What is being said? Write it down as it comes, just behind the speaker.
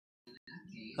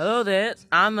Hello there,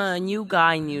 I'm a new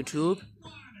guy in YouTube.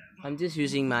 I'm just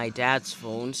using my dad's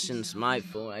phone since my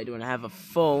phone, I don't have a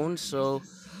phone, so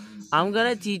I'm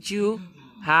gonna teach you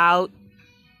how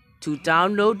to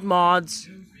download mods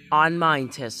on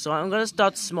minetest. So I'm gonna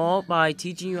start small by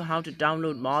teaching you how to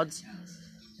download mods,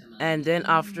 and then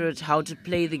after it how to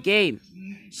play the game.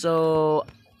 So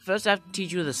first I have to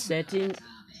teach you the settings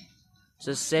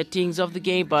of the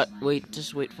game, but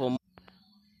just wait for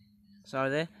sorry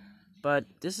there. But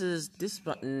this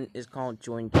button is called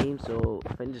join game, so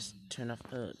if I can just turn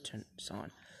this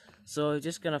on. So you're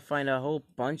just gonna find a whole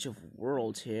bunch of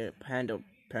worlds here. Panda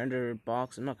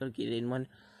box, I'm not gonna get in one.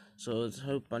 So it's a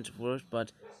whole bunch of worlds,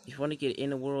 but if you wanna get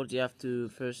in a world you have to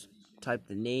first type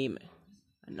the name,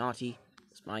 naughty,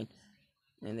 that's mine,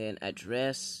 and then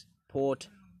address, port,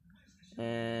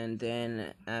 and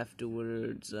then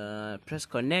afterwards press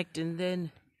connect, and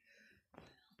then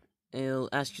it'll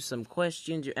ask you some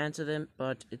questions, you answer them,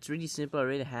 but it's really simple. I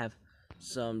already have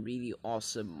some really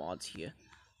awesome mods here.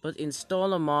 But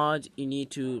install a mod, you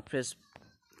need to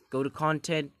go to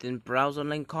content, then browse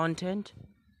online content,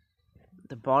 at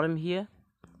the bottom here,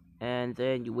 and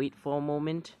then you wait for a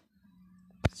moment.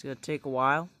 It's gonna take a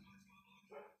while.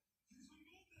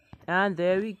 And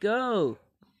there we go.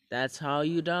 That's how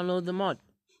you download the mod.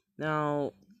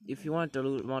 Now, if you want to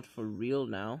download the mod for real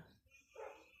now,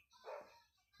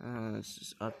 let's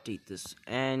just update this,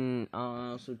 and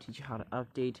I'll also teach you how to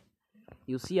update.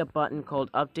 You'll see a button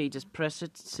called update, just press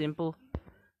it, simple,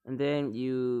 and then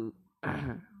you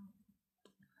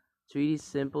it's really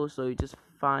simple, so you just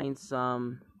find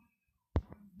some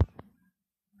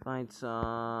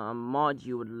mod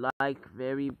you would like.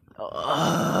 Very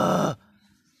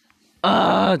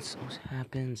it's what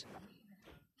happens.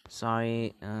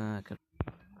 Sorry,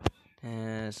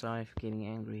 sorry for getting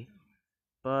angry,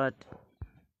 but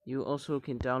you also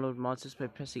can download mods just by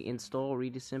pressing install.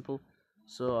 Really simple.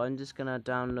 So I'm just gonna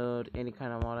download any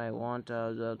kind of mod I want.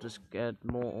 I'll just get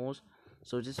more ores.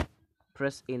 So just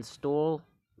press install.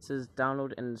 It says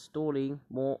download and installing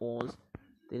more ores.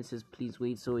 Then it says please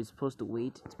wait. So it's supposed to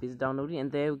wait. It's busy downloading,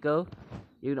 and there we go.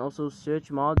 You can also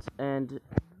search mods and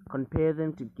compare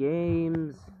them to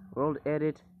games, world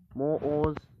edit, more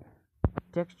ores,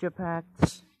 texture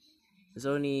packs. There's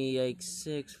only like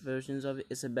 6 versions of it.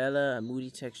 Isabella, a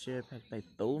moody texture packed by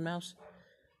Bone Mouse.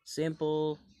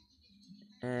 Simple.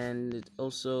 And it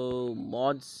also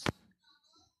mods.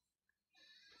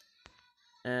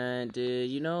 And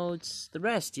it's the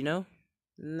rest, And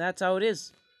that's how it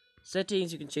is.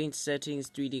 Settings, you can change settings,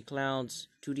 3D clouds,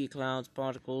 2D clouds,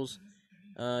 particles.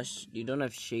 You don't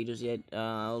have shaders yet.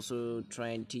 I'll also try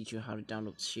and teach you how to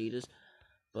download shaders.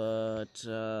 But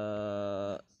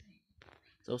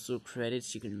it's also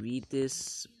credits. You can read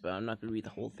this, but I'm not gonna read the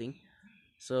whole thing.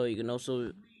 So you can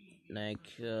also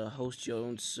host your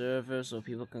own server so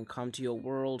people can come to your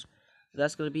world.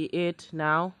 That's gonna be it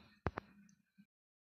now.